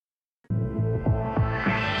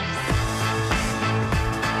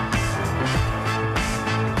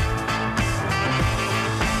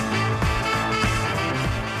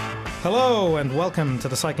Hello and welcome to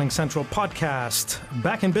the Cycling Central podcast.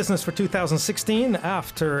 Back in business for 2016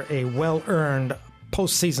 after a well-earned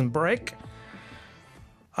post-season break.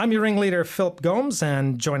 I'm your ringleader, Philip Gomes,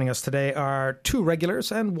 and joining us today are two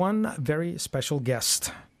regulars and one very special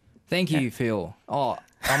guest. Thank you, Phil. Oh,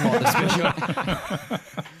 I'm not the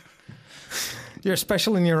special. You're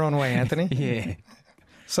special in your own way, Anthony. Yeah.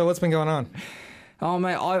 So what's been going on? Oh,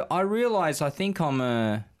 mate, I realise I think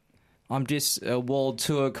I'm just a world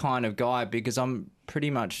tour kind of guy because I'm pretty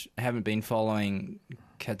much haven't been following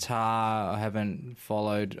Qatar.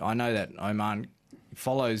 I know that Oman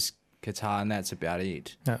follows Qatar, and that's about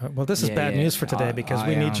it. Well, this is bad news for today because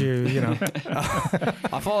we need you know.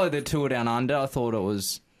 I followed the Tour Down Under. I thought it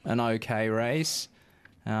was an okay race.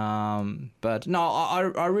 But no,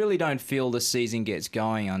 I really don't feel the season gets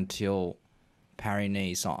going until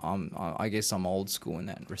Paris-Nice. I guess I'm old school in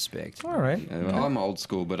that respect. All right. Well, I'm old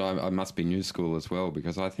school, but I must be new school as well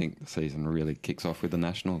because I think the season really kicks off with the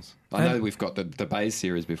Nationals. I know we've got the Bay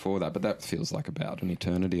Series before that, but that feels like about an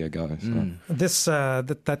eternity ago. So.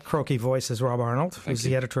 That croaky voice is Rob Arnold, who's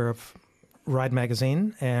the editor of Ride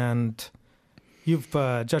Magazine, and you've,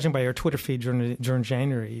 judging by your Twitter feed during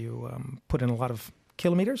January, you put in a lot of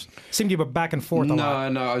kilometers. Seemed you were back and forth a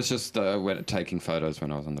lot. No, I was just taking photos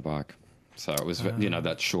when I was on the bike. So it was,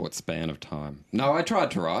 that short span of time. No, I tried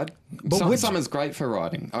to ride. Summer's great for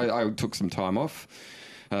riding. I took some time off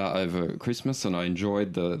over Christmas and I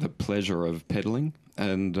enjoyed the pleasure of pedalling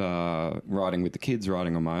and riding with the kids,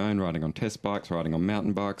 riding on my own, riding on test bikes, riding on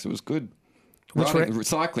mountain bikes. It was good.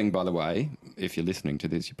 Cycling, by the way, if you're listening to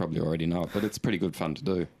this, you probably already know it, but it's pretty good fun to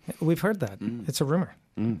do. We've heard that. It's a rumor.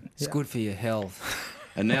 It's good for your health.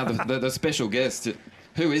 And now the special guest...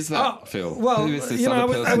 Who is that, Phil? Well, who is this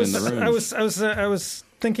other person in the room? I was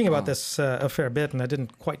thinking about this a fair bit, and I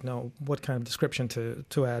didn't quite know what kind of description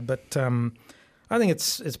to add. But I think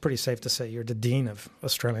it's pretty safe to say you're the dean of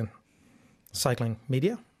Australian cycling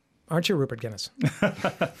media, aren't you, Rupert Guinness?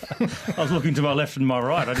 I was looking to my left and my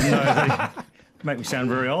right. I didn't know they make me sound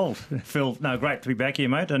very old. Phil, no, great to be back here,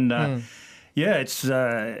 mate. And yeah, it's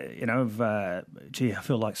I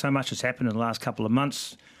feel like so much has happened in the last couple of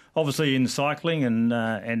months. Obviously in cycling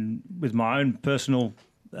and with my own personal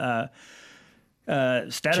status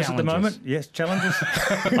at the moment. Yes, challenges.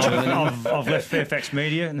 I've left Fairfax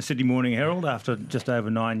Media and the Sydney Morning Herald after just over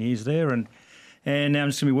 9 years there, and now I'm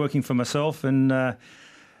just going to be working for myself and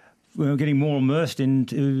we're getting more immersed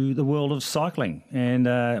into the world of cycling and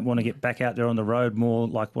want to get back out there on the road more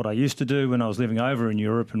like what I used to do when I was living over in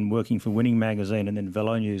Europe and working for Winning Magazine and then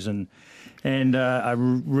Velo News and I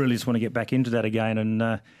really just want to get back into that again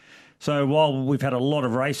and so while we've had a lot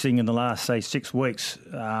of racing in the last, say, 6 weeks,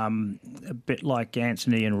 a bit like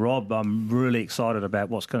Anthony and Rob, I'm really excited about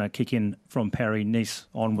what's going to kick in from Paris-Nice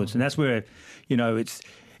onwards. And that's where, it's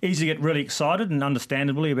easy to get really excited and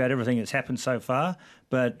understandably about everything that's happened so far.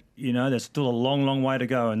 But, there's still a long, long way to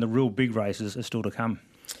go and the real big races are still to come.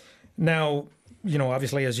 Now,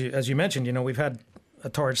 obviously, as you mentioned, we've had a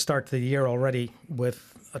torrid start to the year already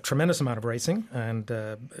with a tremendous amount of racing and,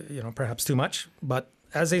 perhaps too much. But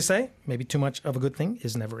as they say, maybe too much of a good thing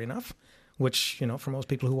is never enough, which, for most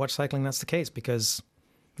people who watch cycling, that's the case because,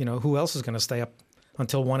 who else is going to stay up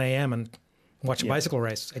until 1 a.m. and watch a bicycle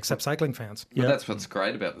race except cycling fans? Well, that's what's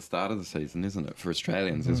great about the start of the season, isn't it, for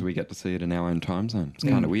Australians, is we get to see it in our own time zone. It's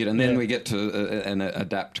kind of weird. And then we get to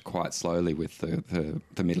adapt quite slowly with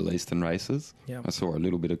the Middle Eastern races. Yeah. I saw a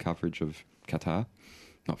little bit of coverage of Qatar,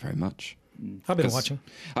 not very much. I've been watching.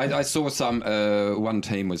 I saw one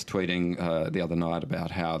team was tweeting the other night about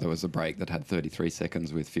how there was a break that had 33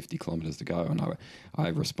 seconds with 50 kilometres to go, and I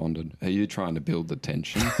responded, "Are you trying to build the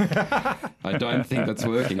tension?" I don't think that's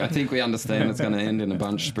working. I think we understand it's going to end in a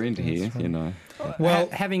bunch sprint here, Well,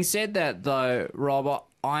 having said that, though, Rob,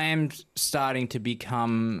 I am starting to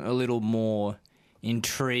become a little more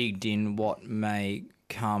intrigued in what may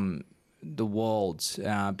come the Worlds,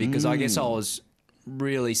 because I guess I was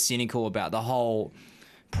really cynical about the whole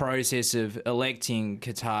process of electing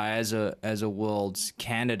Qatar as a world's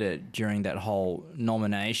candidate during that whole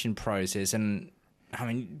nomination process. And I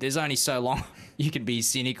mean, there's only so long you could be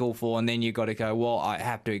cynical for, and then you've got to go, well, I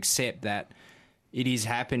have to accept that it is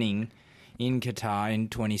happening in Qatar in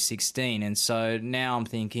 2016. And so now I'm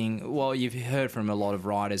thinking, well, you've heard from a lot of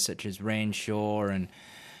riders such as Renshaw and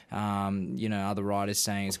other riders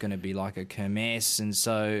saying it's going to be like a kermesse, and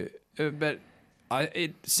so but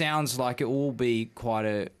it sounds like it will be quite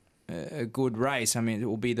a good race. I mean, it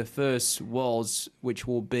will be the first Worlds which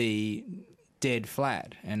will be dead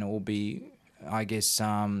flat, and it will be, I guess,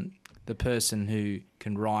 the person who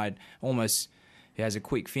can ride almost who has a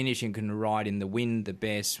quick finish and can ride in the wind the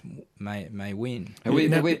best may win. Are we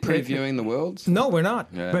previewing the Worlds? No, we're not.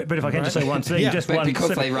 Yeah. But if I can just say one thing,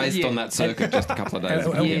 because they raced on that circuit just a couple of days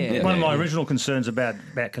ago. One of my original concerns about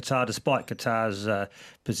Qatar, despite Qatar's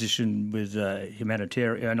position with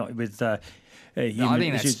humanitarian, not with. I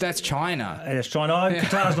think that's China. That's China.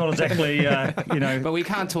 Qatar's not exactly, But we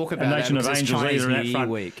can't talk about a nation that of angels Chinese either in that front.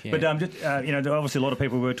 Week, yeah. But obviously a lot of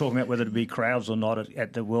people were talking about whether to be crowds or not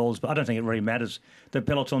at the Worlds, but I don't think it really matters. The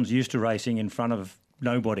peloton's used to racing in front of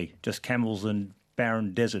nobody, just camels and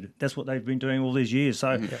barren desert. That's what they've been doing all these years.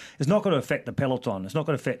 So it's not going to affect the peloton. It's not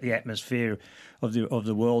going to affect the atmosphere of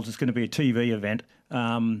the Worlds. It's going to be a TV event.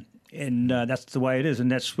 And that's the way it is. And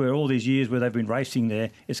that's where all these years where they've been racing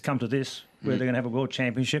there, it's come to this, where they're going to have a world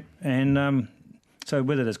championship. And so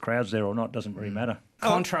whether there's crowds there or not doesn't really matter.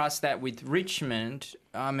 Contrast that with Richmond.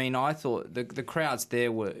 I mean, I thought the crowds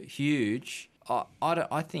there were huge.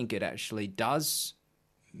 I think it actually does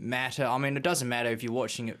matter. I mean, it doesn't matter if you're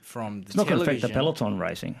watching it from the television. It's not going to affect the peloton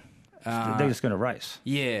racing. They're just going to race.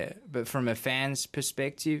 Yeah, but from a fan's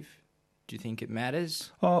perspective, do you think it matters?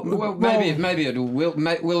 Well, maybe it will.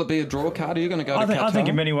 Will it be a draw card? Are you going to go to Qatar? I think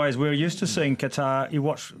in many ways we're used to seeing Qatar. You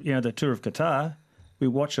watch, the Tour of Qatar. We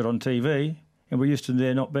watch it on TV, and we're used to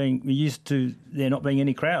there not being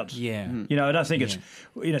any crowds. Yeah. I don't think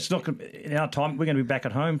it's not in our time. We're going to be back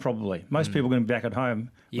at home probably. Most people are going to be back at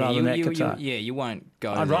home rather than at Qatar. You won't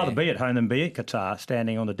go. I'd rather be at home than be at Qatar,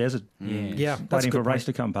 standing on the desert, waiting for a race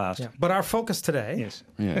to come past. Yeah. But our focus today,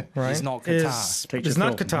 right, is not Qatar. It's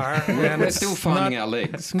not Qatar. We're still finding our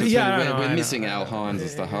legs because we're missing Al Hines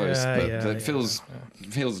as the host. But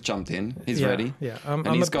Phil's jumped in. He's ready. Yeah, and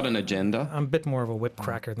he's got an agenda. I'm a bit more of a whip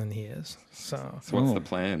cracker than he is. So what's the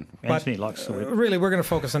plan? Anthony likes the whip. Really, we're going to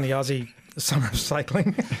focus on the Aussie summer of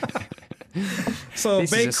cycling. So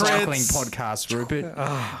this is a cycling podcast, Rupert.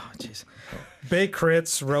 Jeez. Bay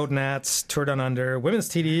Crits, Road Nats, Tour Down Under, Women's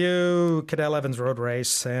TDU, Cadel Evans Road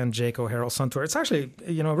Race, and Jake O'Harrell Sun Tour. It's actually,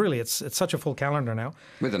 really, it's such a full calendar now.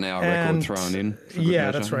 With an hour record thrown in.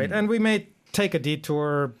 Yeah, that's right. And we may take a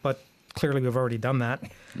detour, but clearly we've already done that.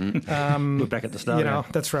 We're back at the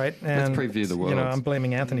start. That's right. And, let's preview the Worlds. I'm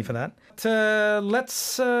blaming Anthony for that.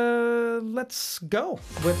 Let's go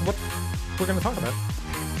with what we're going to talk about.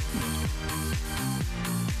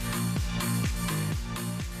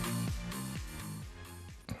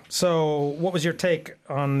 So what was your take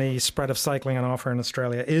on the spread of cycling on offer in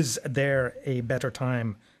Australia? Is there a better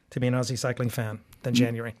time to be an Aussie cycling fan than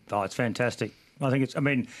January? Oh, it's fantastic. I think it's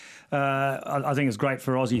great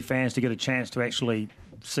for Aussie fans to get a chance to actually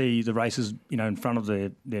see the races, in front of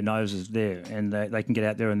their noses there, and they can get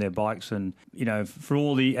out there on their bikes, and for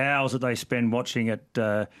all the hours that they spend watching it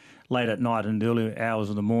late at night and early hours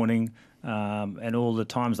of the morning, and all the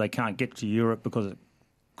times they can't get to Europe because of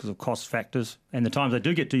cost factors, and the times they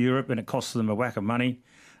do get to Europe and it costs them a whack of money,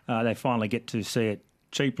 they finally get to see it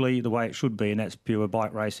cheaply the way it should be, and that's pure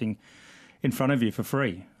bike racing in front of you for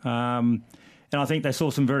free. And I think they saw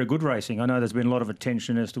some very good racing. I know there's been a lot of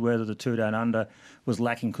attention as to whether the Tour Down Under was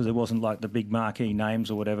lacking because there wasn't like the big marquee names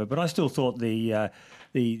or whatever, but I still thought the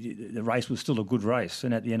race was still a good race,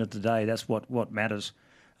 and at the end of the day, that's what matters.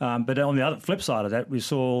 But on the other flip side of that, we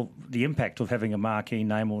saw the impact of having a marquee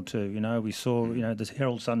name or two. We saw the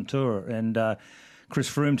Herald Sun Tour, and Chris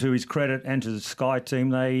Froome, to his credit, and to the Sky team,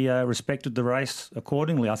 they respected the race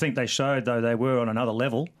accordingly. I think they showed, though, they were on another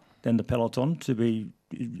level than the peloton, to be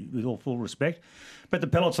with all full respect. But the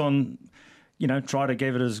peloton, tried to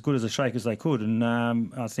give it as good as a shake as they could, and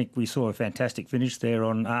I think we saw a fantastic finish there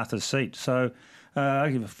on Arthur's Seat. So. I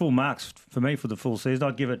give it full marks for me for the full season.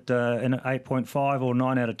 I'd give it an 8.5 or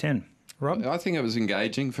 9 out of 10. Rob? I think it was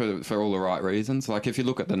engaging for all the right reasons. Like, if you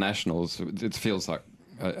look at the Nationals, it feels like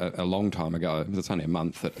a long time ago. It's only a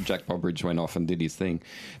month that Jack Bobridge went off and did his thing.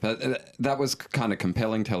 But that was kind of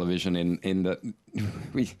compelling television in that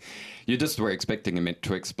you just were expecting him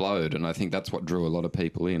to explode, and I think that's what drew a lot of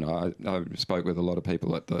people in. I spoke with a lot of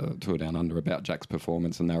people at the Tour Down Under about Jack's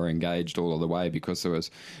performance, and they were engaged all of the way because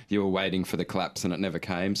you were waiting for the collapse and it never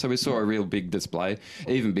came. So we saw a real big display.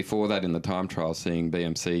 Even before that, in the time trial, seeing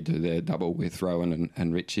BMC do their double with Rowan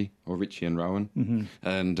and Richie, or Richie and Rowan. Mm-hmm.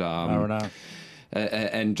 And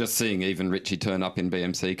and just seeing even Richie turn up in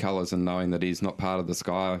BMC colours and knowing that he's not part of the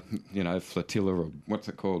Sky, flotilla, or what's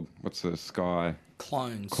it called? What's the Sky?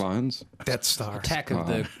 Clones? Death Star. Attack of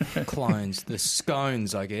the clones. The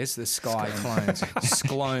scones, I guess. The Sky clones.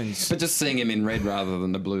 Sklones. But just seeing him in red rather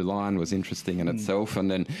than the blue line was interesting in itself.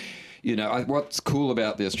 And then, what's cool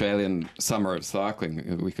about the Australian summer of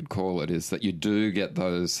cycling, we could call it, is that you do get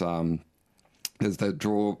those, there's the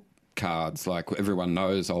draw cards. Like, everyone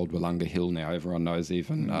knows Old Wollonga Hill now. Everyone knows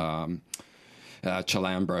even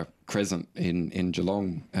Chalambra Crescent in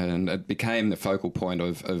Geelong, and it became the focal point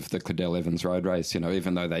of the Cadell Evans road race.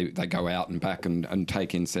 Even though they go out and back and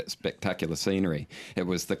take in spectacular scenery, it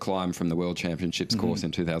was the climb from the World Championships course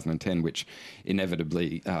in 2010 which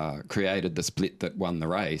inevitably created the split that won the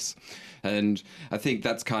race. And I think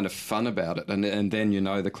that's kind of fun about it. And then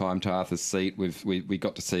the climb to Arthur's Seat, we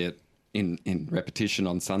got to see it in repetition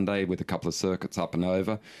on Sunday with a couple of circuits up and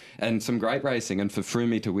over, and some great racing. And for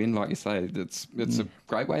Froomey to win, like you say, it's a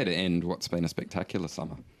great way to end what's been a spectacular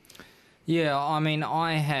summer. Yeah, I mean,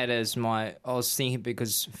 I was thinking,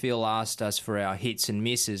 because Phil asked us for our hits and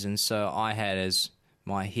misses, and so I had as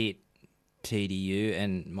my hit TDU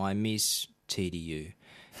and my miss TDU.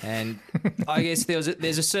 And I guess there's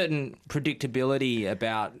a certain predictability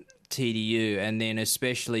about TDU, and then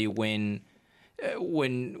especially when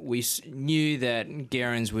we knew that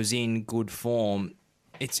Gerrans was in good form,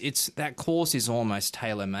 it's that course is almost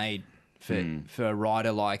tailor-made for a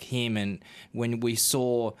rider like him. And when we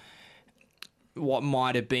saw what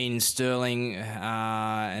might have been Sterling,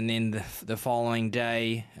 and then the following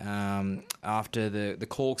day after the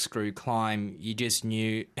corkscrew climb, you just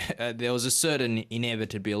knew there was a certain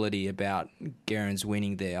inevitability about Gerrans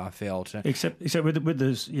winning there, I felt. Except with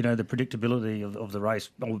this, the predictability of the race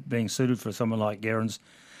being suited for someone like Gerrans,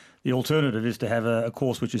 the alternative is to have a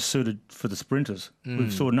course which is suited for the sprinters.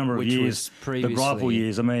 We've saw a number of years, the Greipel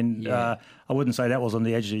years. I mean, I wouldn't say that was on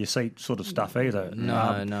the edge of your seat sort of stuff either. No.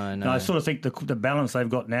 I sort of think the balance they've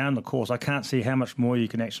got now in the course, I can't see how much more you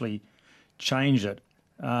can actually change it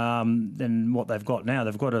than what they've got now.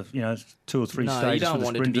 They've got 2 or 3 stages for the sprinters. No, you don't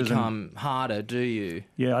want it to become harder, do you?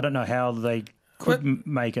 Yeah, I don't know how they could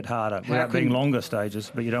make it harder without being longer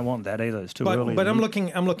stages, but you don't want that either. It's too early. But I'm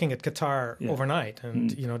looking at Qatar overnight, and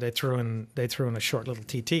they threw in a short little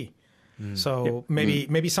TT. So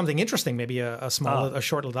maybe something interesting, maybe a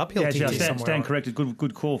short little uphill TT somewhere. Stand corrected.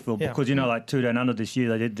 Good call, Phil. Yeah. Because like 2 Down Under this year,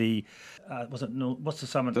 they did the what's the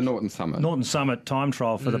summit? The Norton Summit. Norton Summit time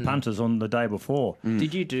trial for the punters on the day before.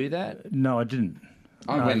 Did you do that? No, I didn't.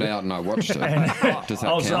 I went out and I watched it.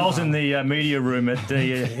 I was in the media room at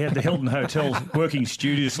the Hilton Hotel, working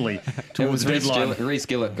studiously towards the deadline. Rhys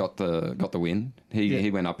Gillett got the win.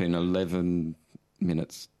 He went up in 11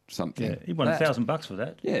 minutes something. Yeah, he won $1,000 for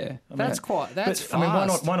that. Yeah, that's fast. I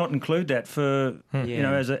mean, why not include that for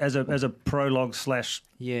as a prologue /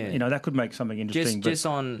 that could make something interesting.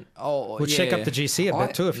 Would shake up the GC a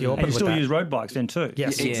bit too if you open with that. And still use road bikes then too.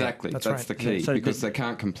 Yes, exactly. That's right. The key, because they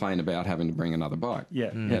can't complain about having to bring another bike.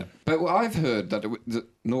 Yeah. But I've heard that the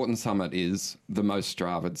Norton Summit is the most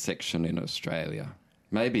Strava'd section in Australia,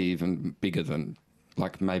 maybe even bigger than.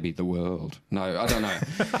 Like maybe the world. No, I don't know.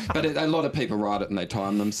 But a lot of people ride it and they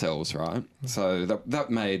time themselves, right? So that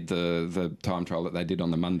made the time trial that they did on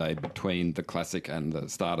the Monday between the Classic and the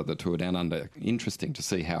start of the Tour Down Under interesting to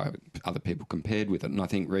see how other people compared with it. And I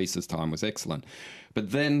think Rhys's time was excellent.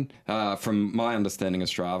 But then, from my understanding of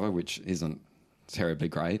Strava, which isn't terribly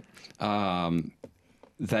great,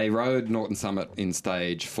 they rode Norton Summit in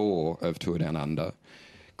stage 4 of Tour Down Under.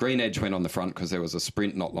 Green Edge went on the front because there was a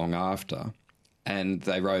sprint not long after. And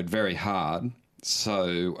they rode very hard,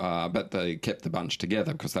 but they kept the bunch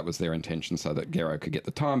together because that was their intention, so that Gero could get the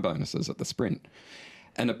time bonuses at the sprint.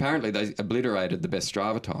 And apparently they obliterated the best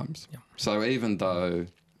Strava times. Yeah. So even though,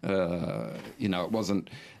 it wasn't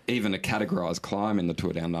even a categorised climb in the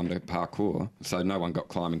Tour Down Under parkour, so no one got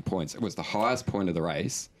climbing points. It was the highest point of the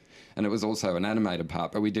race, and it was also an animated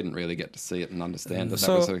part, but we didn't really get to see it and understand that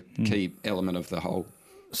that was a key element of the whole.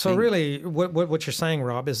 So really, what you're saying,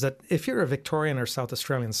 Rob, is that if you're a Victorian or South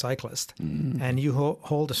Australian cyclist and you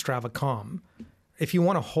hold a Strava Com, if you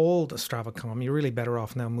want to hold a Strava Com, you're really better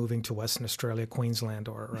off now moving to Western Australia, Queensland,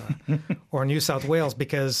 or New South Wales,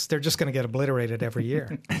 because they're just going to get obliterated every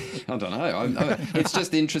year. I don't know. It's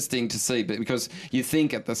just interesting to see, because you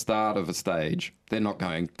think at the start of a stage they're not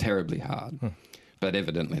going terribly hard. But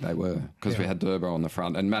evidently they were, because we had Durbo on the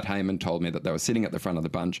front. And Matt Heyman told me that they were sitting at the front of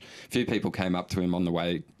the bunch. A few people came up to him on the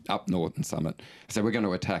way up Norton Summit. I said, we're going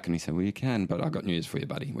to attack. And he said, well, you can, but I've got news for you,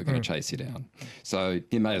 buddy. We're going to chase you down. So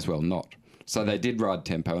you may as well not. So they did ride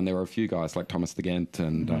tempo, and there were a few guys like Thomas de Gent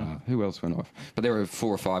and who else went off? But there were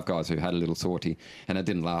 4 or 5 guys who had a little sortie, and it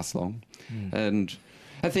didn't last long. And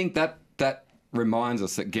I think that reminds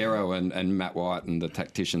us that Gero and Matt White and the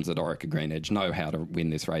tacticians at Orica Green Edge know how to win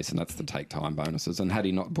this race, and that's to take time bonuses. And had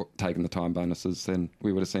he not taken the time bonuses, then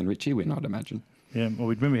we would have seen Richie win, I'd imagine. Yeah, well,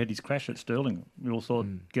 we remember he had his crash at Stirling. We all thought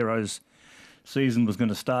Gero's season was going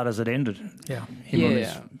to start as it ended. Yeah. Him on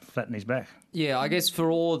his flat in his back. Yeah, I guess for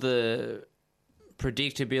all the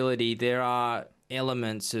predictability, there are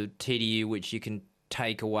elements of TDU which you can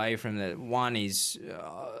take away from that. One is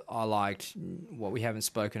I liked what we haven't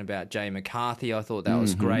spoken about, Jay McCarthy. I thought that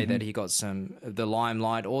was great that he got some of the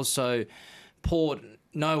limelight. Also, Port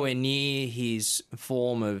nowhere near his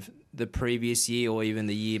form of the previous year or even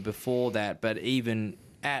the year before that, but even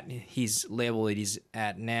at his level it is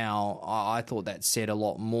at now, I thought that said a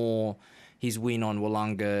lot more. His win on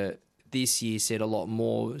Wollonga this year said a lot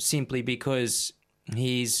more, simply because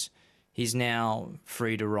he's now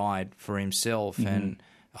free to ride for himself, and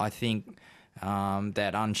I think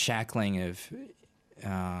that unshackling of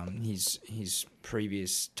his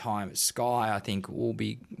previous time at Sky, I think will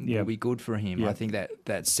be good for him. I think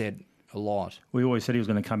that said a lot. We always said he was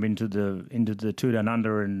going to come into the two down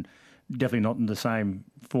under, and definitely not in the same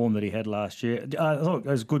form that he had last year. I thought it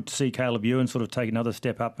was good to see Caleb Ewan sort of take another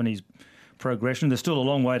step up in his progression. There's still a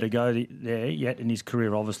long way to go there yet in his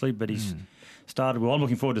career, obviously, but he's started well. I'm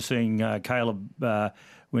looking forward to seeing Caleb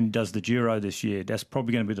when he does the Giro this year. That's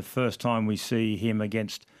probably going to be the first time we see him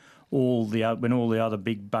against all the other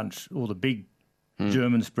big bunch, all the big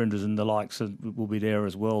German sprinters and the likes will be there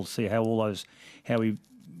as well. See how he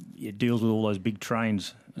deals with all those big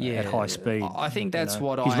trains at high speed. I think that's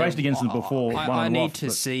what he's raced against them before. I need to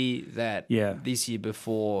see that this year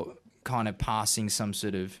before kind of passing some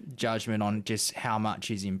sort of judgment on just how much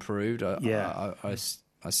he's improved. I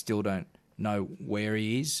still don't know where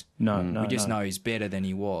he is. We just know he's better than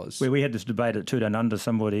he was. We had this debate at Two Down Under.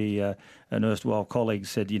 Somebody, an erstwhile colleague,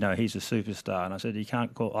 said, he's a superstar, and I said,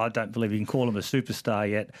 I don't believe you can call him a superstar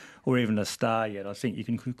yet, or even a star yet. I think you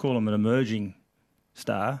can call him an emerging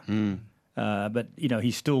star, but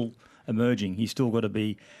he's still emerging. He's still got to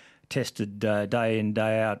be tested day in,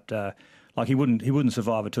 day out. Like he wouldn't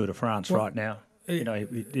survive a Tour de France right now.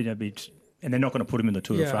 And they're not going to put him in the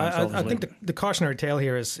Tour de France. I think the cautionary tale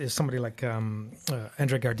here is somebody like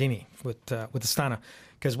Andre Gardini with Astana,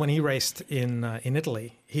 because when he raced in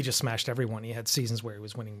Italy, he just smashed everyone. He had seasons where he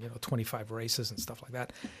was winning 25 races and stuff like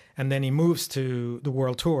that, and then he moves to the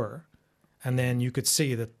World Tour, and then you could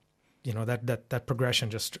see that that progression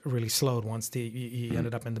just really slowed once he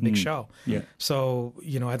ended up in the big show. Yeah. So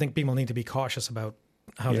I think people need to be cautious about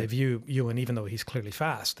how they view Ewan, even though he's clearly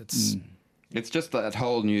fast. It's just that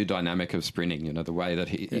whole new dynamic of sprinting, the way that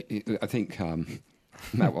he I think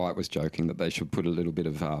Matt White was joking that they should put a little bit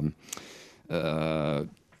of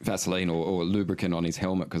Vaseline or lubricant on his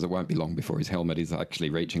helmet, because it won't be long before his helmet is actually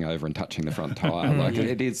reaching over and touching the front tyre. Like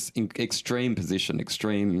it is in extreme position,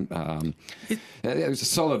 extreme. It's a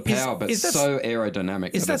solid power, but so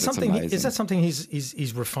aerodynamic. Is that something? Amazing. Is that something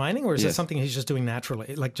he's refining, or is that something he's just doing naturally?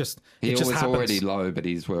 He was already low, but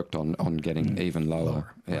he's worked on getting even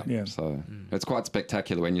lower. Yeah. So it's quite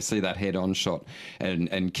spectacular when you see that head-on shot,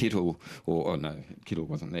 and Kittle, or no, Kittle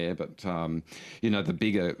wasn't there, but the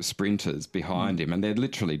bigger sprinters behind him, and they're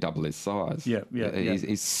literally double his size.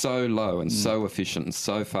 He's so low and so efficient and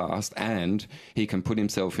so fast, and he can put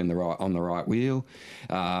himself on the right wheel.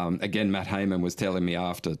 Again, Matt Hayman was telling me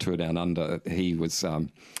after Tour Down Under, he was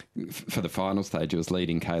for the final stage, he was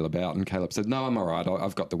leading Caleb out, and Caleb said, "No, I'm all right.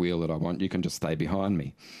 I've got the wheel that I want. You can just stay behind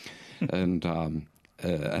me." And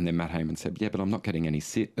then Matt Hayman said, "Yeah, but I'm not getting any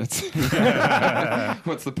sit. What's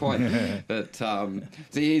the point?" But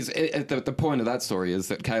the point of that story is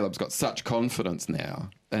that Caleb's got such confidence now,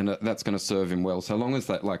 and that's going to serve him well. So long as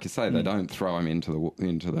that, like you say, they don't throw him into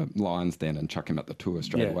the Lions Den and chuck him at the Tour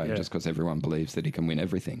straight away, just because everyone believes that he can win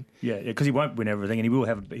everything. Yeah, because he won't win everything, and he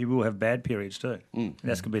will have bad periods too. And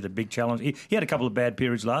that's going to be the big challenge. He had a couple of bad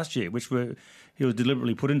periods last year, which he was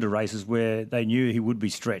deliberately put into races where they knew he would be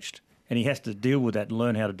stretched. And he has to deal with that and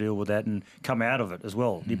learn how to deal with that and come out of it as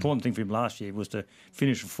well. The important thing for him last year was to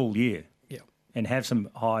finish a full year and have some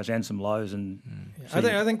highs and some lows. And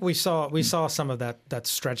I think we saw some of that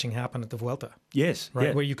stretching happen at the Vuelta. Yes.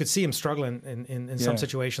 Right, where you could see him struggling in some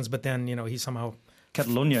situations, but then, he somehow...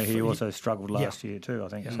 Catalunya, he also struggled last year too, I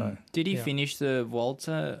think. Yeah. So. Did he finish the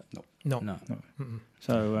Vuelta? No.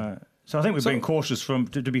 So I think we're being cautious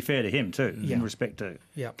to be fair to him too, in respect to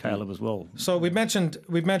Caleb as well. So we've mentioned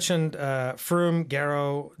Froome,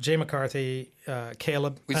 Garrow, Jay McCarthy,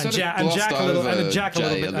 Caleb, and Jack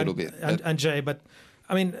a little bit, and Jay. But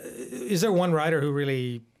I mean, is there one rider who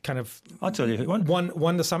really kind of I'll tell you who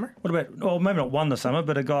won the summer? What about? Well, maybe not won the summer,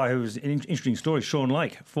 but a guy who was an interesting story, Sean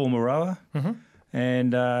Lake, former rower,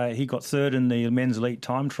 and he got third in the men's elite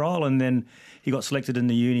time trial, and then he got selected in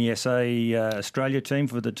the Uni SA Australia team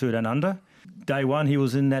for the Tour Down Under. Day one, he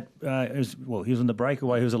was in that. He was in the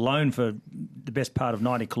breakaway. He was alone for the best part of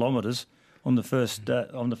 90 kilometres on the first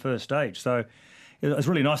stage. So it's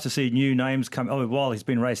really nice to see new names come. Oh, while he's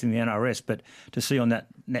been racing the NRS, but to see on that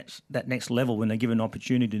next level when they're given an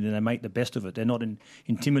opportunity and they make the best of it, they're not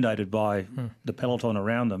intimidated by the peloton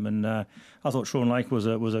around them. And I thought Sean Lake was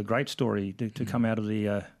a great story to come out of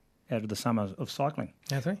the summer of cycling.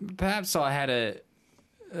 Perhaps I had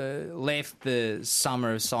left the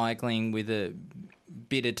summer of cycling with a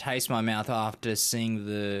bitter taste in my mouth after seeing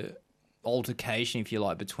the altercation, if you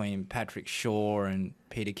like, between Patrick Shaw and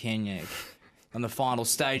Peter Kenyak on the final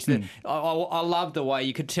stage. I love the way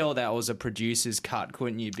you could tell that was a producer's cut,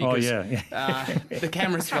 couldn't you? Because the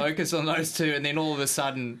cameras focused on those two, and then all of a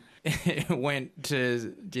sudden it went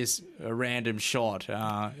to just a random shot.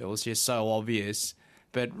 It was just so obvious.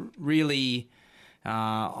 But really,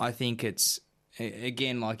 I think it's,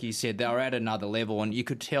 again, like you said, they were at another level, and you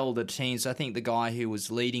could tell the teams. I think the guy who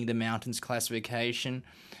was leading the mountains classification,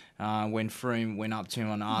 when Froome went up to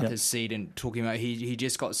him on Arthur's seat and took him out, he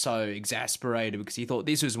just got so exasperated because he thought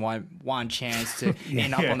this was my one chance to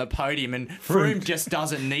end up on the podium, and Froome just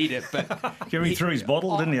doesn't need it. But he threw his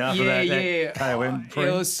bottle, didn't he? After that KOM,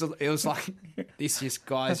 it was like, this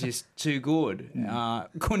guy's just too good.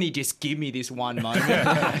 Couldn't he just give me this one moment?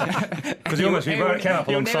 Because he almost came up alongside him, didn't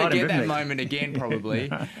he? He'll never get that moment again, probably.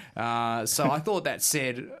 So I thought that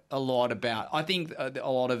said a lot about. I think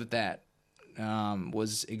a lot of that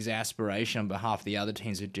was exasperation on behalf of the other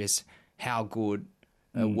teams of just how good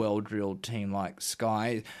a well-drilled team like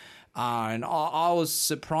Sky are. And I was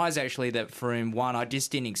surprised, actually, that Froome won. I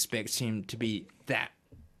just didn't expect him to be that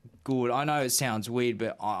good. I know it sounds weird,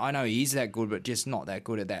 but I know he's that good, but just not that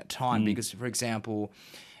good at that time. Because, for example,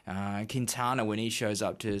 Quintana, when he shows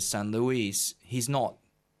up to St. Louis, he's not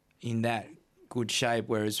in that good shape,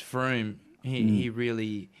 whereas Froome, he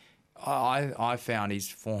really... I found his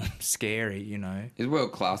form scary, you know. He's a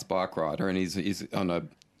world-class bike rider, and he's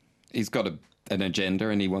got an agenda,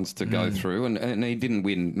 and he wants to go through. And he didn't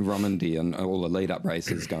win Romandy and all the lead-up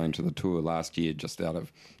races going to the Tour last year just out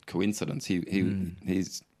of coincidence. He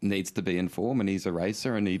needs to be in form, and he's a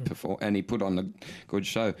racer, and he put on a good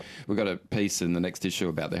show. We've got a piece in the next issue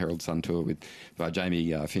about the Herald Sun Tour by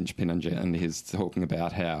Jamie Finch-Pinninger, and he's talking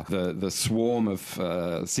about how the swarm of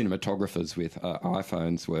cinematographers with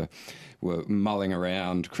iPhones were mulling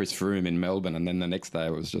around Chris Froome in Melbourne, and then the next day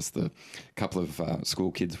it was just a couple of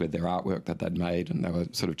school kids with their artwork that they'd made, and they were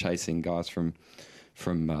sort of chasing guys from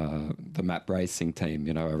the map racing team,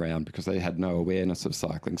 you know, around because they had no awareness of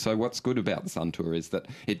cycling. So what's good about the Sun Tour is that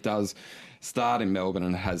it does start in Melbourne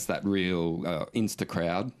and has that real Insta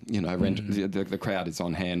crowd, you know, the crowd is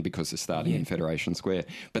on hand because they're starting in Federation Square.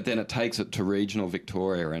 But then it takes it to regional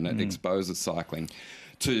Victoria and it exposes cycling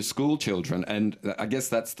to school children, and I guess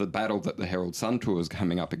that's the battle that the Herald Sun Tour is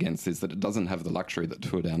coming up against, is that it doesn't have the luxury that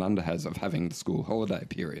Tour Down Under has of having the school holiday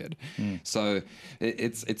period. So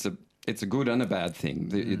it's a good and a bad thing.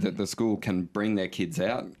 The school can bring their kids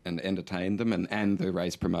out and entertain them, and the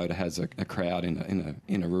race promoter has a crowd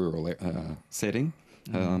in a rural setting.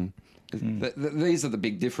 These are the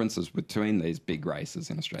big differences between these big races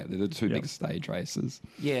in Australia. They're the two big stage races.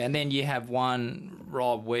 Yeah, and then you have one,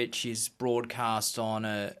 Rob, which is broadcast on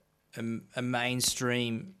a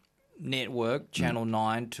mainstream network, Channel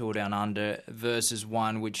 9, Tour Down Under, versus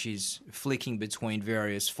one which is flicking between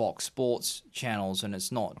various Fox Sports channels. And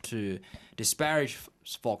it's not to disparage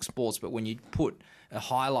Fox Sports, but when you put a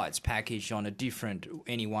highlights package on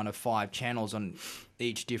any one of 5 channels on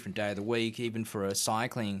each different day of the week, even for a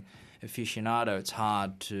cycling aficionado, it's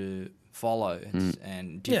hard to follow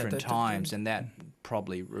and different times, and that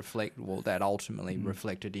probably that ultimately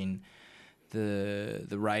reflected in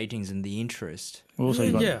the ratings and the interest. Well, also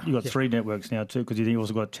you've got 3 networks now too, because you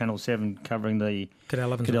also got Channel 7 covering the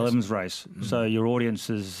Cadel Evans race. So your audience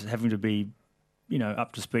is having to be, you know,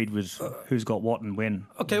 up to speed with who's got what and when.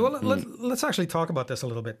 Okay, well, let's actually talk about this a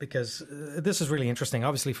little bit, because this is really interesting,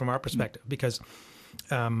 obviously, from our perspective, because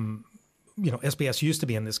you know, SBS used to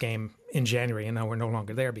be in this game in January, and now we're no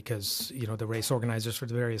longer there because, you know, the race organizers for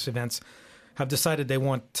the various events have decided they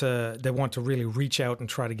want to really reach out and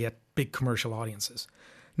try to get big commercial audiences.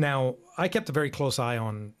 Now, I kept a very close eye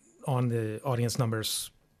on the audience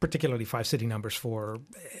numbers, particularly 5-city numbers for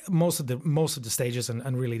most of the stages,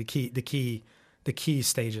 and really the key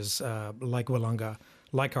stages like Wollonga,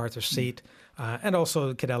 like Arthur's Seat, and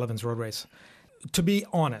also Cadel Evans Road Race. To be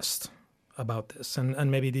honest about this, and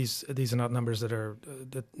maybe these are not numbers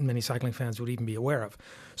that many cycling fans would even be aware of.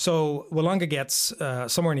 So Wollonga gets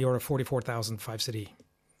somewhere in the order of 44,000 5-city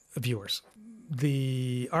viewers.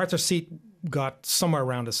 The Arthur's Seat got somewhere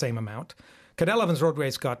around the same amount. Cadel Evans Road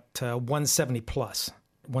Race got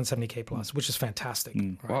 170K plus, which is fantastic.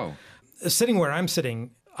 Right? Wow. Sitting where I'm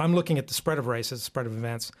sitting, I'm looking at the spread of races, spread of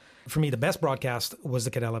events. For me, the best broadcast was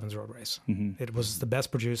the Cadell Evans Road Race. Mm-hmm. It was the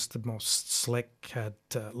best produced, the most slick, had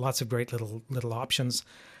lots of great little options.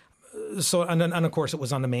 So and of course it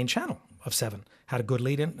was on the main channel of 7. Had a good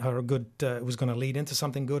lead in, or a good. It was going to lead into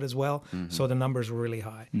something good as well. Mm-hmm. So the numbers were really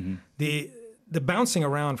high. Mm-hmm. The bouncing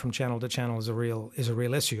around from channel to channel is a real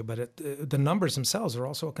issue, but the numbers themselves are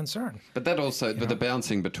also a concern. But that also, the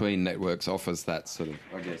bouncing between networks offers that sort of,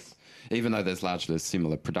 I guess, even though there's largely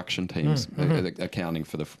similar production teams accounting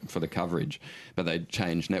for the coverage, but they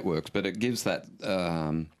change networks. But it gives that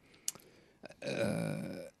the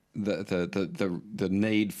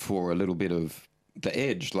need for a little bit of the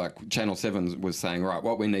edge. Like Channel 7 was saying, right,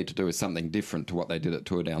 what we need to do is something different to what they did at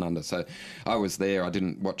Tour Down Under. So I was there. I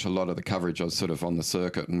didn't watch a lot of the coverage. I was sort of on the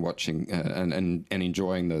circuit and watching and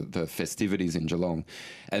enjoying the festivities in Geelong.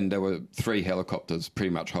 And there were 3 helicopters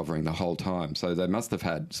pretty much hovering the whole time. So they must have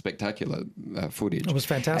had spectacular footage. It was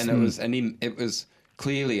fantastic. And it was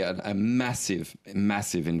clearly a massive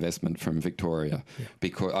investment from Victoria,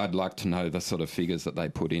 because I'd like to know the sort of figures that they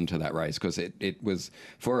put into that race, because it was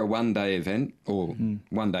for a one-day event, or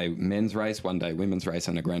one-day men's race, one-day women's race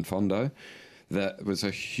and a Grand Fondo. That was a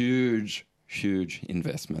huge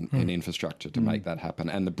investment in infrastructure to make that happen,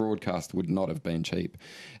 and the broadcast would not have been cheap.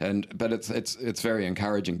 But it's very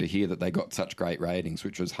encouraging to hear that they got such great ratings,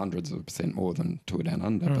 which was hundreds of % more than Tour Down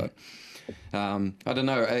Under. But I don't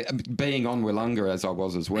know, being on Willunga as I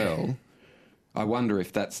was as well, I wonder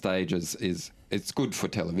if that stage it's good for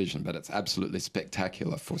television, but it's absolutely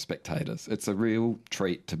spectacular for spectators. It's a real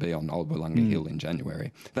treat to be on Old Willunga Hill in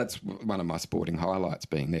January. That's one of my sporting highlights,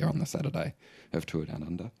 being there on the Saturday of Tour Down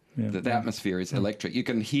Under. Yeah. The atmosphere is electric. You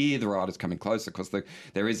can hear the riders coming closer, because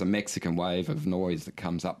there is a Mexican wave of noise that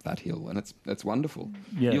comes up that hill, and it's wonderful.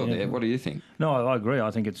 You're there. What do you think? No, I agree.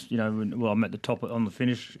 I think it's, I'm at the top on the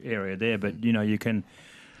finish area there, but you can,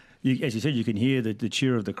 as you said, you can hear the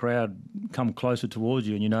cheer of the crowd come closer towards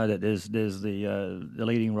you, and you know that there's the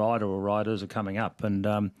leading rider or riders are coming up, and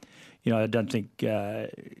I don't think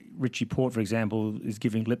Richie Port, for example, is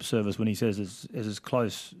giving lip service when he says it's as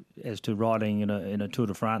close as to riding in a Tour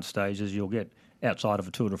de France stage as you'll get outside of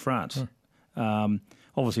a Tour de France.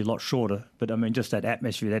 Obviously, a lot shorter, but I mean, just that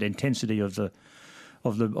atmosphere, that intensity of the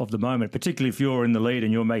moment, particularly if you're in the lead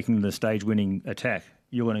and you're making the stage-winning attack,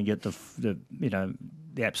 you're going to get the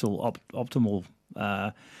absolute optimal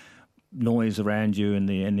noise around you and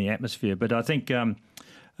the atmosphere. But I think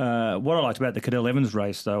what I liked about the Cadell Evans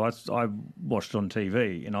race, though, I watched it on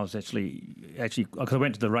TV, and I was actually because I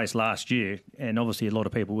went to the race last year, and obviously a lot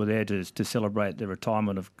of people were there to celebrate the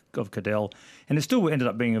retirement of Cadell, and it still ended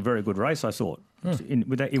up being a very good race, I thought. With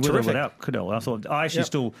or without Cadell, I actually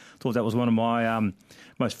still thought that was one of my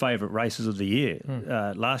most favourite races of the year.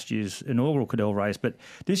 Last year's inaugural Cadell race, but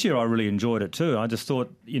this year I really enjoyed it too. I just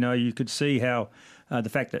thought, you could see how the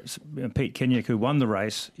fact that Pete Kenyak, who won the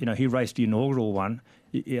race, he raced the inaugural one.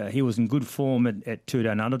 He was in good form at Tour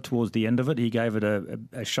Down Under towards the end of it. He gave it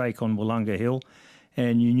a shake on Willunga Hill,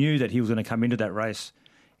 and you knew that he was going to come into that race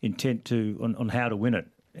intent on how to win it.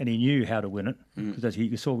 And he knew how to win it, because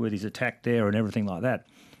you saw with his attack there and everything like that.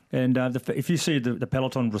 And if you see the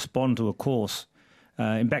peloton respond to a course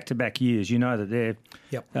in back-to-back years, you know that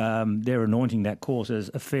they're anointing that course as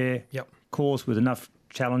a fair course with enough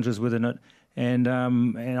challenges within it. And I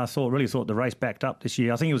really thought the race backed up this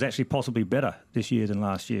year. I think it was actually possibly better this year than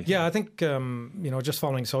last year. Yeah, I think just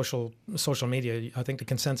following social media, I think the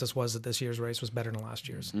consensus was that this year's race was better than last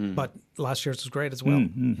year's. But last year's was great as well.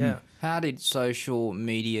 Yeah. How did social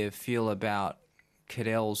media feel about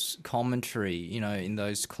Cadell's commentary? In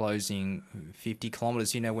those closing 50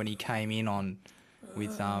 kilometres. When he came in on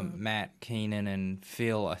with Matt Keenan and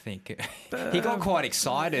Phil, I think he got quite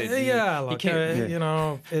excited.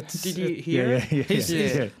 It's. Did you hear?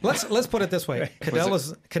 Yeah. Let's put it this way: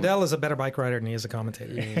 Cadell is a better bike rider than he is a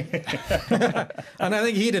commentator, and I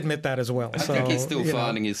think he'd admit that as well. I think he's still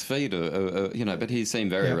finding his feet, but he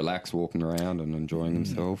seemed very relaxed walking around and enjoying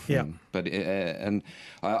himself. And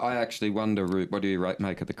I actually wonder, what do you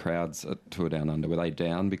make of the crowds at Tour Down Under? Were they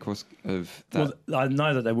down because of that? Well, I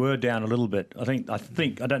know that they were down a little bit. I think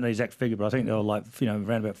I don't know the exact figure, but I think they were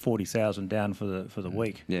around about 40,000 down for the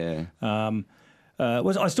week. Yeah. I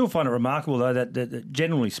still find it remarkable though that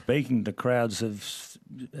generally speaking, the crowds have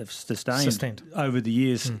sustained over the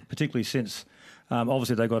years, particularly since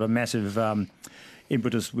obviously they got a massive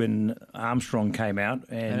impetus when Armstrong came out,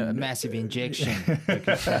 and a massive injection.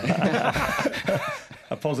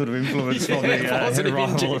 a positive influence from the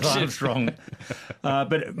arrival of Armstrong.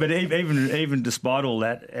 But even despite all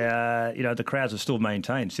that, the crowds have still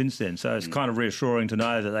maintained since then. So it's kind of reassuring to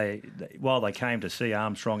know that while they came to see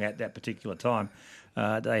Armstrong at that particular time,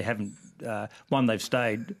 they haven't. They've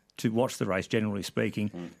stayed to watch the race, generally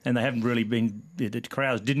speaking, and they haven't really been. The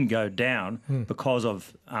crowds didn't go down because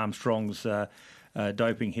of Armstrong's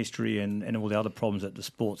doping history and all the other problems that the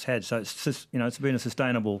sport's had. So it's just, it's been a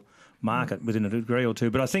sustainable market within a degree or two.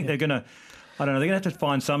 But I think they're going to. I don't know. They're going to have to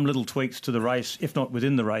find some little tweaks to the race, if not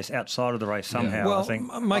within the race, outside of the race somehow. Well, I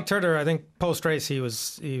think Mike Turner, I think post race he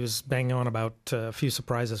was banging on about a few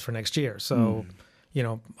surprises for next year. So,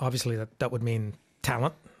 obviously that would mean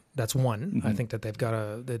talent. That's one. I think that they've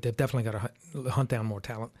definitely got to hunt down more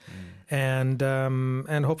talent, and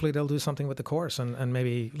hopefully they'll do something with the course and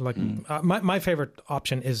maybe my favorite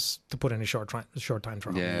option is to put in a short time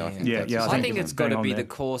trial. I think it's got to be the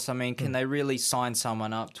course. I mean, can they really sign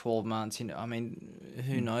someone up 12 months?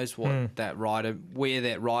 Who knows what that rider,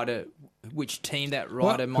 which team that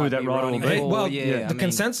rider might be running for. Well, the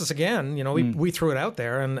consensus again, we threw it out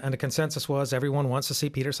there, and the consensus was everyone wants to see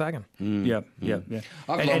Peter Sagan. Yeah.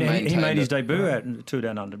 And he made his debut out in the Tour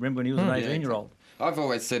Down Under. Remember when he was an 18-year-old? I've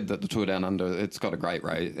always said that the Tour Down Under, it's got a great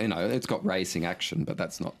race. It's got racing action, but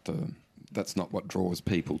that's not what draws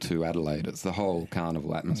people to Adelaide. It's the whole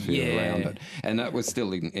carnival atmosphere around it, and that was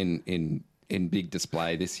still in big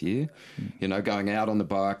display this year. Going out on the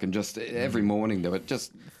bike and just every morning there were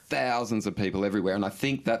just thousands of people everywhere, and I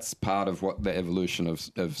think that's part of what the evolution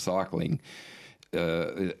of cycling.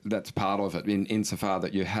 That's part of it insofar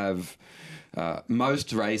that you have.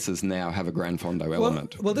 Most races now have a Gran Fondo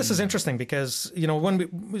element. Well, this is interesting because when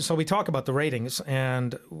we talk about the ratings,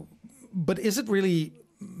 but is it really?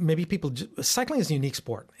 Maybe cycling is a unique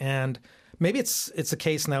sport, and maybe it's a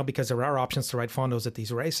case now because there are options to write fondos at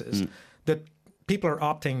these races that people are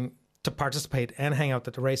opting to participate and hang out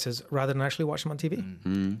at the races rather than actually watch them on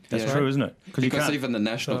TV. That's true, isn't it? Because even the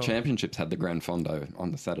national championships had the Grand Fondo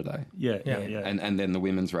on the Saturday. Yeah. And then the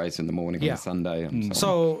women's race in the morning on the Sunday. And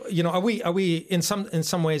so are we in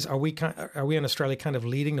some ways are we in Australia kind of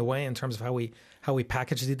leading the way in terms of how we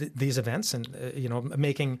package these events and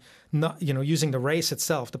making using the race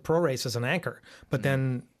itself, the pro race as an anchor, but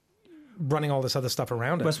then running all this other stuff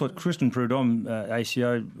around it. That's what Christian Prudhomme,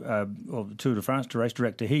 ACO, or the Tour de France race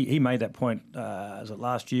director, he made that point was it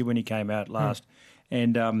last year when he came out last,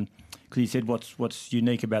 and because he said what's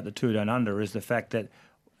unique about the Tour Down Under is the fact that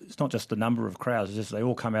it's not just the number of crowds, it's just they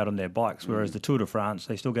all come out on their bikes, whereas the Tour de France,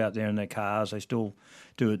 they still go out there in their cars, they still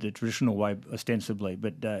do it the traditional way ostensibly,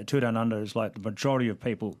 but Tour Down Under is like the majority of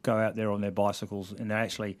people go out there on their bicycles and they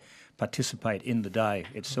actually participate in the day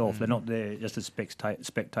itself. They're not there just as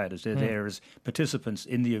spectators. They're there as participants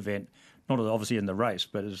in the event, not obviously in the race,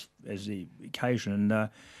 but as the occasion.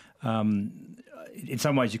 And in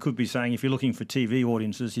some ways, you could be saying if you're looking for TV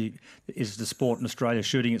audiences, is the sport in Australia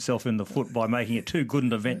shooting itself in the foot by making it too good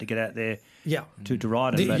an event to get out there to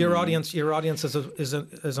ride it? Your audience is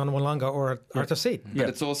on Wollonga or Arthur Seat. But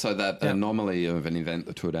it's also that anomaly of an event,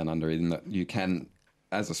 the Tour Down Under, in that you can,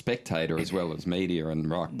 as a spectator as well as media and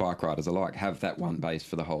bike riders alike, have that one base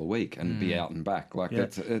for the whole week and be out and back. I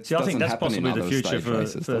think that's possibly the future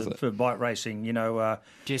for bike racing.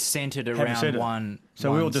 Just centred around one.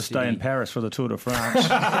 So we all just stay in Paris for the Tour de France.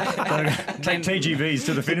 Take TGVs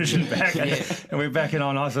to the finish and back, and we're back in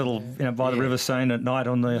our nice little, by the River Seine at night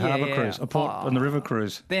on the harbour cruise, on the river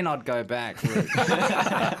cruise. Then I'd go back.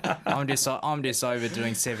 I'm just over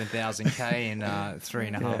doing 7,000 in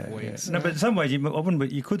 3.5 weeks. No, but in some ways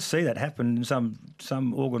you could see that happen.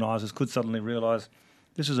 Some organisers could suddenly realise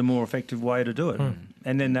this is a more effective way to do it.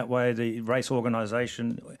 And then that way the race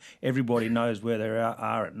organisation, everybody knows where they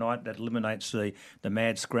are at night. That eliminates the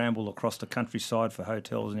mad scramble across the countryside for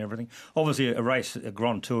hotels and everything. Obviously a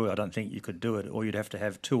Grand Tour, I don't think you could do it, or you'd have to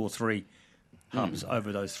have 2 or 3 hubs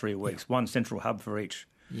over those 3 weeks, one central hub for each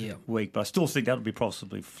week. But I still think that would be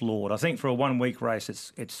possibly flawed. I think for a 1-week race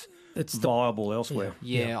it's viable elsewhere.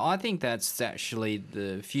 I think that's actually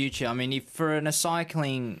the future. I mean, if for a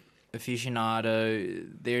cycling aficionado,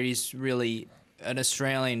 there is really an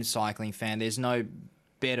Australian cycling fan, there's no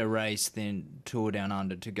better race than Tour Down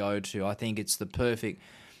Under to go to. I think it's the perfect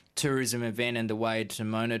tourism event, and the way to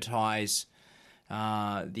monetize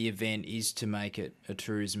the event is to make it a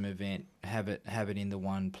tourism event, have it in the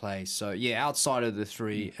one place. So outside of the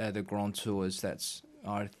 3 the Grand Tours,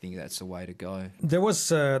 I think that's the way to go. There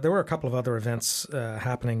were a couple of other events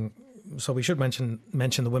happening. So we should mention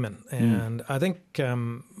the women, and I think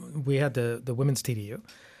we had the women's TDU,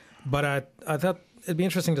 but I thought it'd be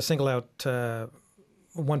interesting to single out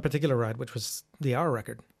one particular ride, which was the hour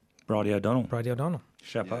record. Bridie O'Donnell. Bridie O'Donnell.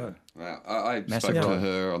 Chapeau. Yeah. Wow. I spoke to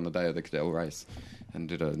her on the day of the Cadell race and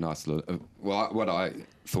did a nice little, what I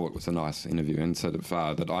thought was a nice interview, and sort of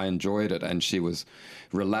that I enjoyed it, and she was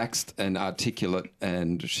relaxed and articulate,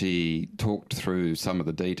 and she talked through some of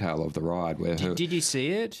the detail of the ride. Did you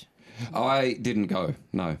see it? I didn't go,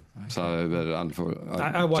 no. Okay. So, but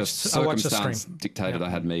I watched the stream. Dictated I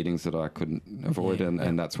had meetings that I couldn't avoid,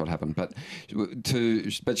 and that's what happened. But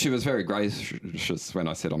she was very gracious when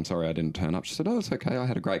I said, I'm sorry I didn't turn up. She said, oh, it's okay, I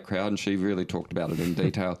had a great crowd, and she really talked about it in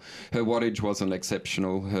detail. Her wattage wasn't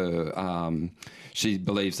exceptional. She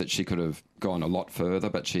believes that she could have gone a lot further,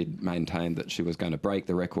 but she maintained that she was going to break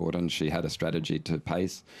the record, and she had a strategy to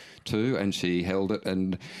pace to, and she held it.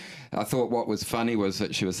 And I thought what was funny was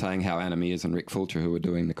that she was saying how Anna Mears and Rick Fulcher, who were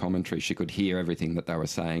doing the commentary, she could hear everything that they were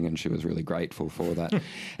saying, and she was really grateful for that.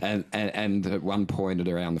 and at one point, at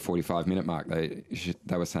around the 45-minute mark,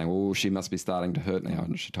 they were saying, oh, she must be starting to hurt now.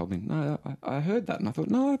 And she told me, no, I heard that. And I thought,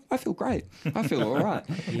 no, I feel great. I feel all right.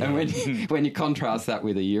 Yeah. And when you contrast that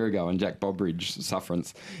with a year ago and Jack Bobridge's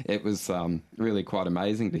sufferance, it was really quite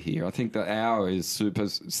amazing to hear. I think the hour is super.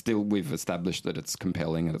 Still, we've established that it's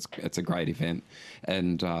compelling and it's a great event.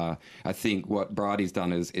 And I think what Bridie's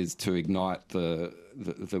done is to ignite the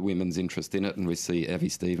women's interest in it, and we see Evie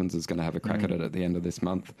Stevens is going to have a crack at it at the end of this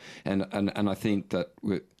month. And I think that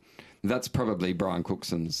that's probably Brian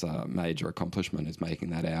Cookson's major accomplishment, is making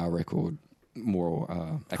that hour record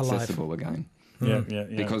more accessible again. Yeah.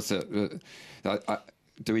 Because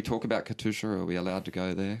do we talk about Katusha, or are we allowed to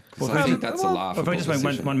go there? Because I think that's a laughable If I just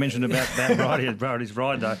make one mention about that Bridie's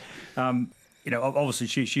ride, though.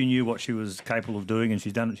 Obviously she knew what she was capable of doing, and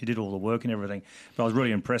she did all the work and everything. But I was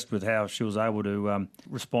really impressed with how she was able to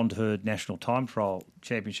respond to her national time trial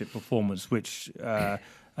championship performance, which.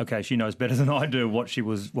 Okay, she knows better than I do what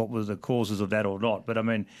were the causes of that or not. But I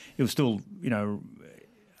mean, it was still,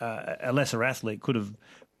 a lesser athlete could have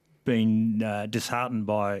been disheartened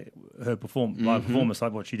by her performance,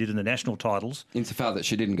 like what she did in the national titles. Insofar that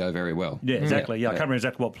she didn't go very well. Yeah, exactly. Yeah, I can't remember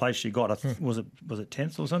exactly what place she got. Was it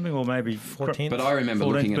 10th or something, or maybe 14th? But I remember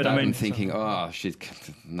looking at that and thinking, she's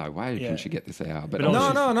no way can she get this hour. But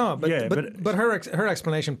no. But her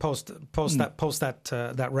explanation post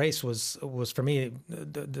that race was for me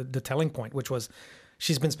the telling point, which was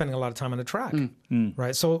she's been spending a lot of time on the track,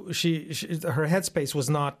 right? So her headspace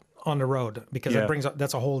was not on the road, because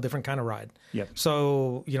that's a whole different kind of ride. Yep.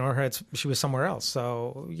 So, she was somewhere else.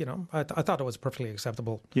 So, I thought it was a perfectly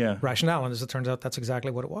acceptable rationale. And as it turns out, that's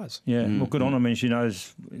exactly what it was. Yeah. Well, good on her. I mean, she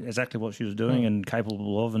knows exactly what she was doing and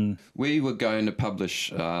capable of. And we were going to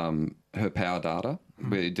publish her power data.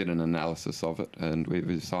 We did an analysis of it, and we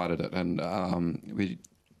decided it. And we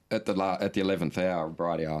at the 11th hour,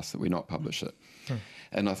 Bridie asked that we not publish it.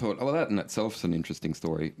 And I thought, that in itself is an interesting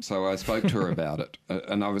story. So I spoke to her about it.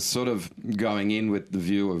 And I was sort of going in with the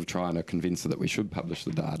view of trying to convince her that we should publish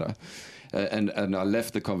the data. And I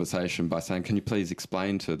left the conversation by saying, can you please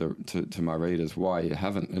explain to my readers why you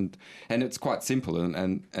haven't? And it's quite simple.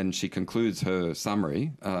 And she concludes her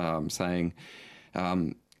summary saying,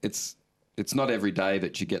 it's not every day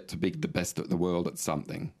that you get to be the best at the world at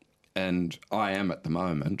something. And I am at the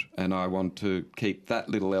moment. And I want to keep that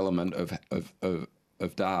little element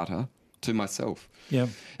of data to myself. Yeah.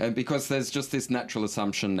 And because there's just this natural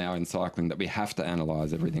assumption now in cycling that we have to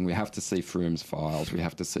analyse everything. We have to see Froome's files. We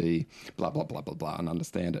have to see blah, blah, blah, blah, blah, and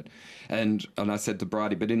understand it. And I said to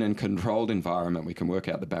Bridie, but in a controlled environment, we can work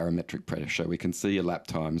out the barometric pressure. We can see your lap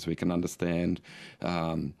times. We can understand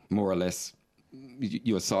more or less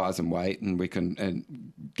your size and weight, and we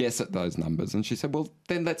can guess at those numbers. And she said, well,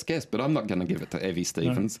 then let's guess, but I'm not going to give it to Evie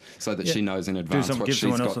Stevens so that she knows in advance what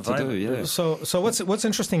she's got to do. Yeah. So what's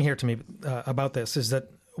interesting here to me about this is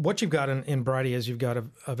that what you've got in Bridie is you've got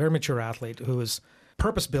a very mature athlete who is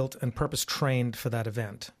purpose-built and purpose-trained for that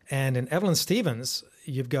event. And in Evelyn Stevens,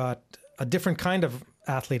 you've got a different kind of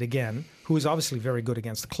athlete again, who is obviously very good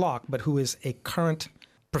against the clock, but who is a current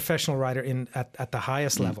professional rider at the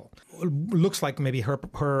highest level. Looks like maybe her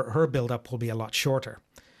build-up will be a lot shorter.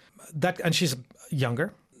 And she's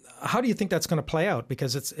younger. How do you think that's going to play out?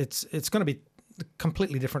 Because it's going to be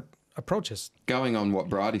completely different approaches. Going on what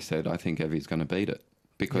Bridie said, I think Evie's going to beat it,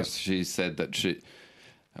 because she said that she.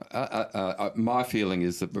 My feeling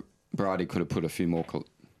is that Bridie could have put a few more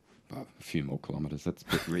kilometres. That's a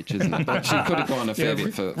bit rich, isn't it? But she could have gone a fair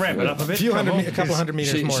bit for ramp it up a bit. A couple hundred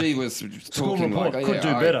metres more. She was talking like could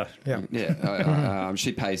do better.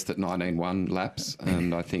 She paced at 19.1 laps,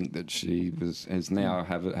 and I think that she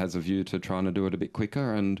has a view to trying to do it a bit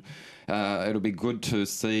quicker. And it'll be good to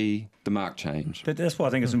see the mark change. That's why I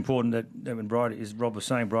think it's important that when Bridie, as Rob was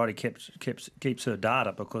saying, Bridie keeps her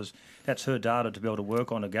data, because that's her data to be able to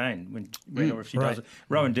work on again when or if she does it.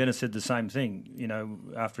 Rowan Dennis said the same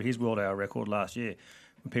thing, after his World Hour record last year,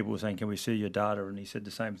 when people were saying, "Can we see your data?" and he said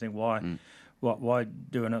the same thing. Why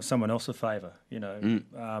do someone else a favour?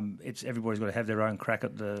 It's everybody's got to have their own crack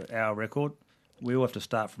at the hour record. We all have to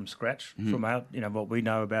start from scratch, from our, what we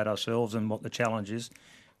know about ourselves and what the challenge is.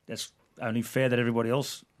 That's only fair that everybody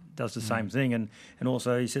else does the same thing. And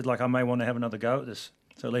also he said, I may want to have another go at this.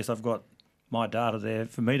 So at least I've got my data there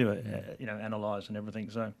for me to, analyse and everything.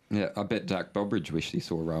 So yeah, I bet Jack Bobridge wished he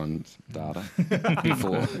saw Rowan's data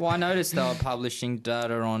before. Well, I noticed they were publishing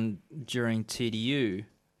data during TDU.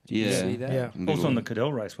 Did you see that? Yeah. Also on the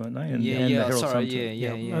Cadell race, weren't they? And,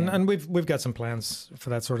 Yeah. And we've got some plans for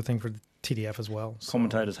that sort of thing for TDF as well. So,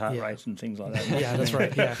 commentators' heart rates and things like that. Yeah, that's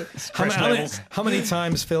right. Yeah. How many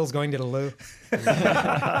times Phil's going to the loo?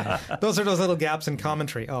 Those are those little gaps in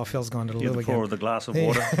commentary. Oh, Phil's gone to the loo again. Pour the glass of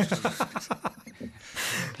water.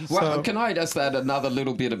 Well, can I just add another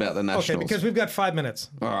little bit about the Nationals? Okay, because we've got 5 minutes.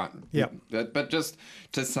 All right. Yeah. But just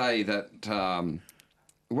to say that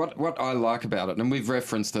what I like about it, and we've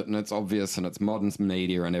referenced it, and it's obvious, and it's modern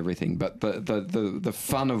media and everything, but the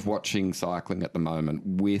fun of watching cycling at the moment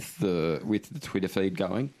with the Twitter feed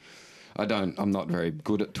going. I'm not very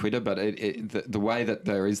good at Twitter, but the way that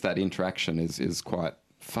there is that interaction is quite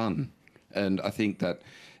fun, and I think that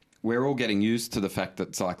we're all getting used to the fact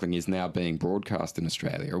that cycling is now being broadcast in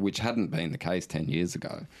Australia, which hadn't been the case 10 years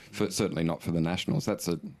ago. Certainly not for the Nationals. That's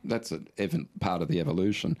a part of the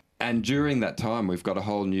evolution. And during that time, we've got a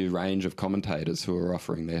whole new range of commentators who are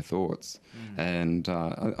offering their thoughts. And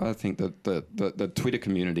I think that the Twitter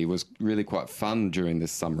community was really quite fun during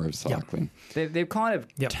this summer of cycling. They've kind of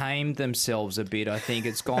tamed themselves a bit. I think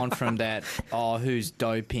it's gone from that, who's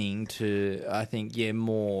doping, to, I think,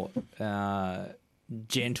 more...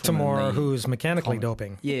 gentlemanly. To more who's mechanically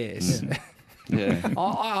doping. Yes. Yeah.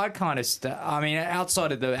 I kind of...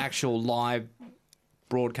 outside of the actual live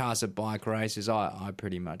broadcast of bike races, I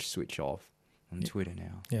pretty much switch off on Twitter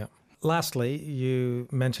now. Yeah. Lastly, you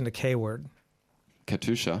mentioned a K word.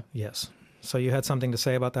 Katusha. Yes. So you had something to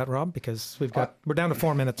say about that, Rob? Because we're down to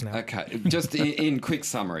 4 minutes now. Okay, just in quick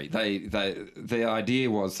summary, the idea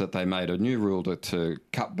was that they made a new rule to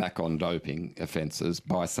cut back on doping offences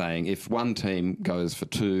by saying if one team goes for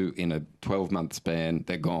 2 in a 12-month span,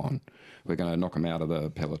 they're gone. We're going to knock them out of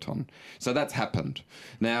the peloton. So that's happened.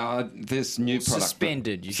 Now, this new product...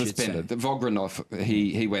 Suspended, you should say. The Vogranov,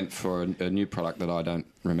 he went for a new product that I don't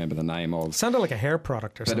remember the name of. Sounded like a hair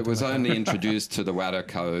product or something. But it was only introduced to the WADA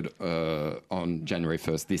code on January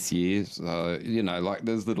 1st this year. So,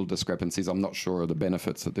 there's little discrepancies. I'm not sure of the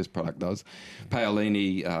benefits that this product does.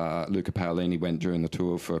 Luca Paolini went during the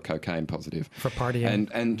tour for cocaine positive. For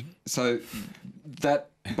partying. And so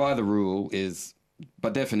that, by the rule, is...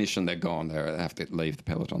 By definition, they're gone. They have to leave the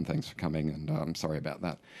peloton. Thanks for coming, and I'm sorry about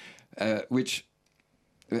that. Which,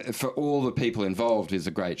 for all the people involved, is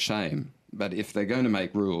a great shame. But if they're going to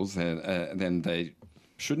make rules, then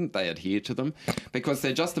shouldn't they adhere to them? Because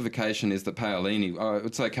their justification is that Paolini,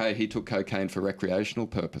 it's okay, he took cocaine for recreational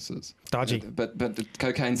purposes. Dodgy. But the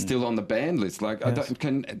cocaine's still on the banned list.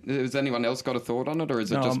 Has anyone else got a thought on it, or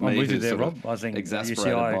is it just me I'm with you who's there, sort Rob. of I think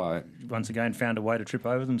exasperated UCI by it? Once again found a way to trip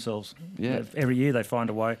over themselves. Yeah. Every year they find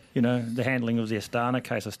a way. The handling of the Astana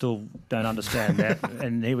case, I still don't understand that.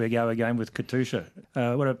 And here we go again with Katusha.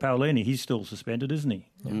 What about Paolini? He's still suspended, isn't he?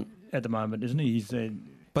 Yeah. At the moment, isn't he? He's...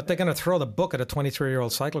 But they're going to throw the book at a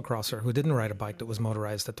 23-year-old cyclocrosser who didn't ride a bike that was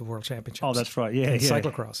motorized at the World Championships. Oh, that's right. Yeah,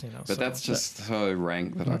 cyclocross, But that's just so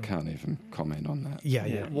rank that I can't even comment on that.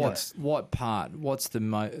 Yeah. What part? What's the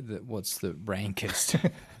rankest?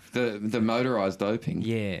 The motorised doping.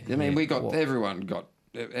 Yeah. I mean,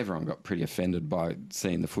 everyone got pretty offended by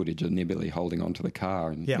seeing the footage of Nibali holding onto the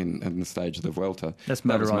car in the stage of the Vuelta. That's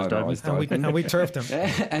motorised doping. And we turfed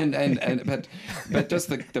him. But just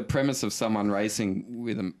the premise of someone racing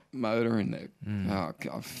with a motor in there, oh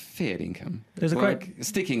God, fair income. There's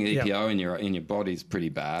sticking EPO in your body is pretty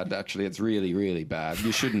bad. Actually, it's really, really bad.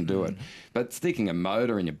 You shouldn't do it. But sticking a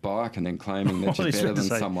motor in your bike and then claiming that you're better than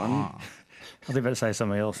someone... I was about to say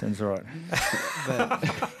something else, then it's all right.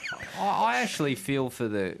 But I actually feel for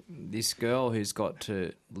this girl who's got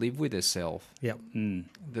to live with herself. Yep.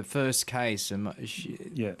 The first case,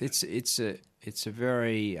 it's a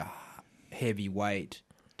very heavy weight.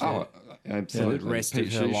 Absolutely. The rest of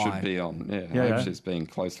her she life. Should be on. I hope she's being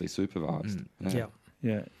closely supervised. Yeah.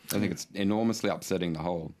 I think it's enormously upsetting, the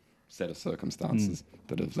whole set of circumstances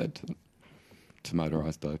that have led to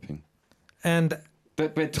motorised doping. And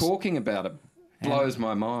but we're talking about it blows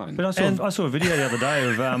my mind. But I saw a video the other day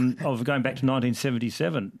of going back to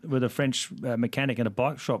 1977 where a French mechanic in a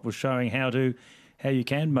bike shop was showing how you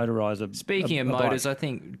can motorise a Speaking of a motors, bike. I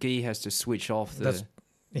think Guy has to switch off the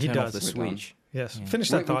switch. Yes. Finish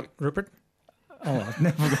that thought, Rupert. Oh, I've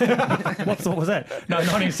never. What thought was that? No,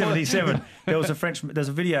 1977. There's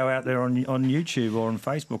a video out there on YouTube or on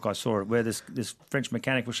Facebook. I saw it where this French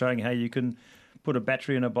mechanic was showing how you can put a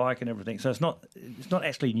battery in a bike and everything. So it's not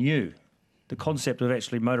actually new. The concept of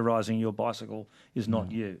actually motorising your bicycle is not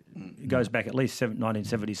new. It goes back at least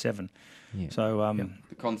 1977. Yeah. So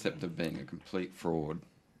the concept of being a complete fraud.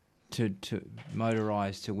 To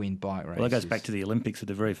motorise to win bike races. Well, that goes back to the Olympics, at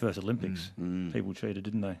the very first Olympics. People cheated,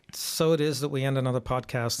 didn't they? So it is that we end another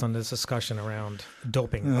podcast on this discussion around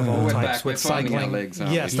doping of all types with cycling. Our legs,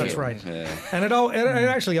 yes, that's right. Yeah. And it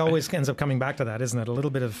actually always ends up coming back to that, isn't it? A little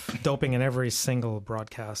bit of doping in every single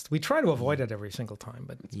broadcast. We try to avoid it every single time,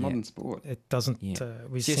 but it's modern sport. It doesn't. Yeah.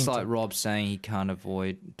 It's just like Rob saying he can't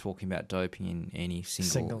avoid talking about doping in any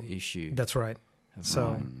single issue. That's right.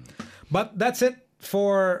 So, but that's it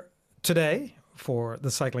for today for the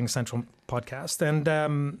Cycling Central podcast. And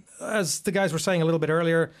as the guys were saying a little bit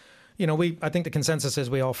earlier, I think the consensus is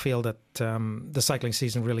we all feel that the cycling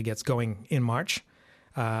season really gets going in March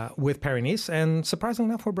with Paris-Nice. And surprisingly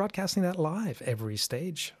enough, we're broadcasting that live every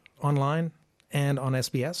stage, online and on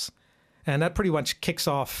SBS. And that pretty much kicks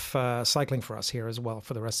off cycling for us here as well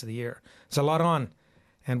for the rest of the year. There's a lot on,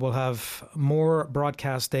 and we'll have more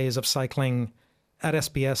broadcast days of cycling at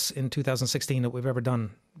SBS in 2016 that we've ever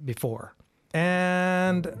done before.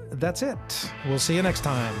 And that's it. We'll see you next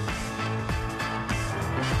time.